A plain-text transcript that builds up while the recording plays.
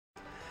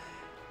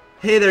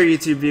Hey there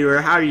YouTube viewer,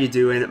 how are you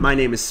doing? My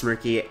name is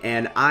Smirky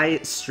and I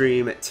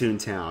stream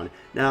Toontown.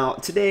 Now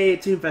today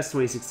ToonFest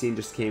 2016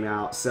 just came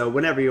out, so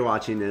whenever you're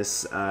watching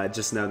this,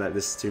 just know that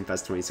this is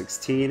ToonFest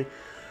 2016.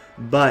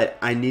 But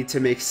I need to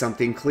make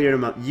something clear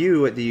to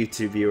you, the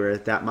YouTube viewer,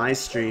 that my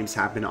streams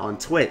happen on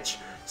Twitch.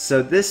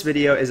 So this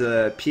video is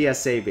a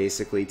PSA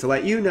basically to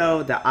let you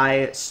know that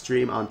I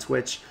stream on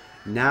Twitch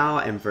now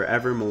and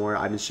forevermore.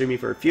 I've been streaming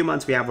for a few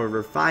months. We have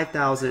over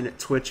 5,000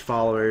 Twitch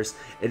followers.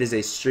 It is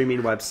a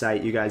streaming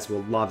website. You guys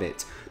will love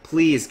it.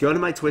 Please go to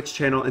my Twitch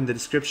channel in the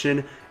description.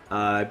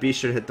 Be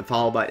sure to hit the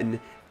follow button,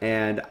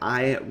 and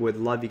I would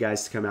love you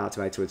guys to come out to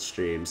my Twitch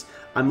streams.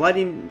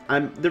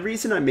 The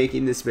reason I'm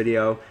making this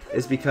video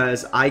is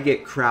because I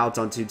get crowds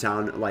on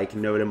Toontown like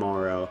no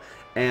tomorrow,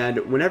 and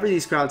whenever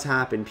these crowds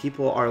happen,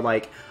 people are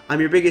like, "I'm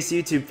your biggest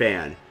YouTube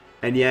fan."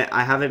 And yet,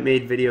 I haven't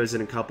made videos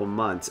in a couple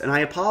months, and I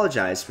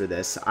apologize for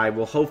this. I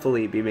will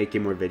hopefully be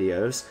making more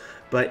videos,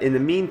 but in the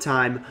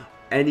meantime,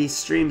 any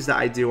streams that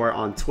I do are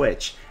on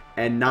Twitch,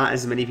 and not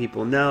as many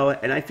people know,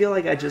 and I feel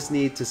like I just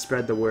need to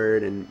spread the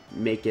word and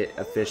make it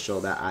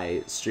official that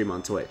I stream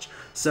on Twitch.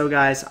 So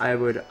guys, I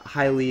would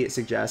highly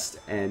suggest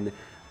and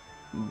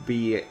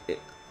be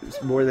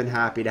more than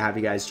happy to have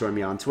you guys join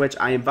me on Twitch.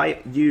 I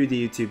invite you,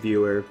 the YouTube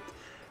viewer,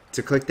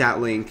 to click that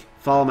link,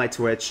 follow my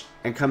Twitch,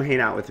 and come hang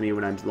out with me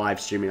when I'm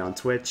live streaming on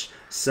Twitch.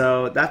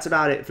 So that's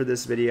about it for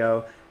this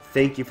video.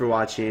 Thank you for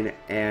watching,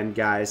 and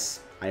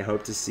guys, I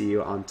hope to see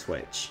you on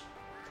Twitch.